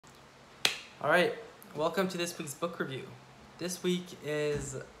Alright, welcome to this week's book review. This week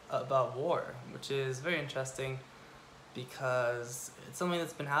is about war, which is very interesting because it's something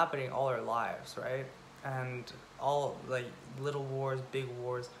that's been happening all our lives, right? And all like little wars, big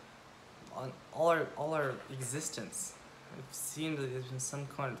wars, on all our existence. We've seen that there's been some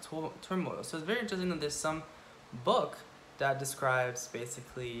kind of turmoil. So it's very interesting that there's some book that describes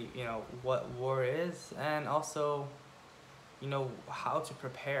basically, what war is and also, how to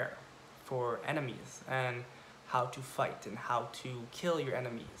prepare for enemies and how to fight and how to kill your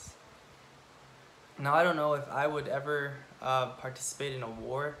enemies. Now, I don't know if I would ever participate in a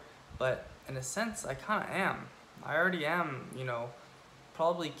war, but in a sense, I kind of am. I already am,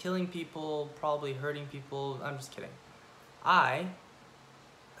 probably killing people, probably hurting people. I'm just kidding. I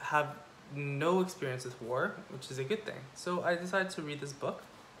have no experience with war, which is a good thing. So I decided to read this book.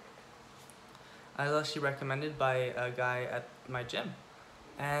 I was actually recommended by a guy at my gym.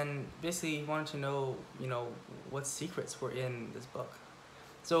 And basically he wanted to know, what secrets were in this book.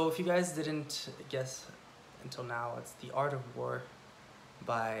 So if you guys didn't guess until now, it's The Art of War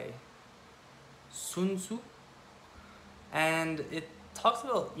by Sun Tzu. And it talks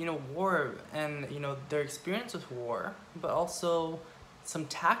about, war and, their experience with war, but also some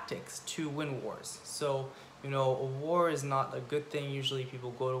tactics to win wars. So, a war is not a good thing. Usually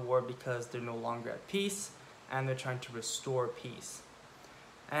people go to war because they're no longer at peace and they're trying to restore peace.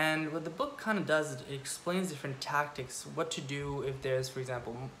 And what the book kind of does is it explains different tactics, what to do if there's, for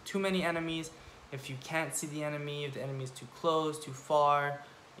example, too many enemies, if you can't see the enemy, if the enemy is too close, too far,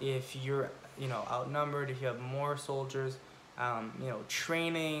 if you're, outnumbered, if you have more soldiers,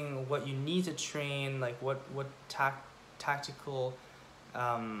 training, what you need to train, like what tactical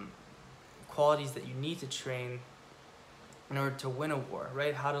qualities that you need to train in order to win a war,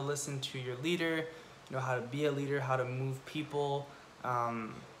 right? How to listen to your leader, how to be a leader, how to move people,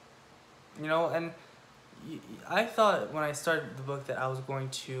 and I thought when I started the book that I was going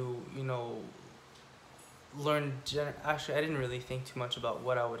to, learn, actually I didn't really think too much about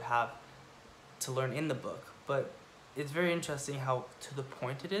what I would have to learn in the book, but it's very interesting how to the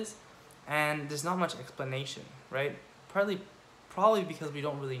point it is, and there's not much explanation, right? Probably because we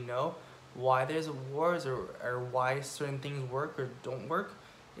don't really know why there's wars or why certain things work or don't work.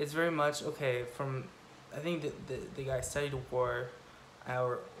 It's very much, okay, I think the guy studied war,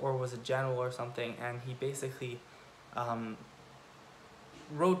 or was a general or something, and he basically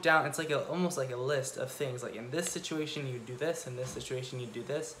wrote down, it's like almost like a list of things, like in this situation you do this, in this situation you do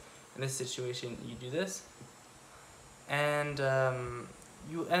this, in this situation you do this, and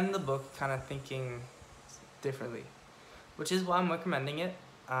you end the book kind of thinking differently, which is why I'm recommending it.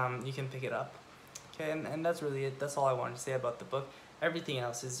 You can pick it up, okay, and that's really it. That's all I wanted to say about the book. Everything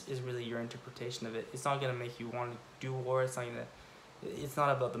else is really your interpretation of it. It's not going to make you want to do war. It's not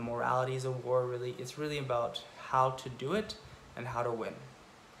about the moralities of war, really. It's really about how to do it and how to win.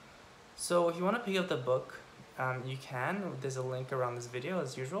 So if you want to pick up the book, you can. There's a link around this video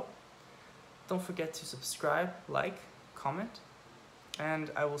as usual. Don't forget to subscribe, like, comment,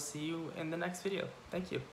 and I will see you in the next video. Thank you.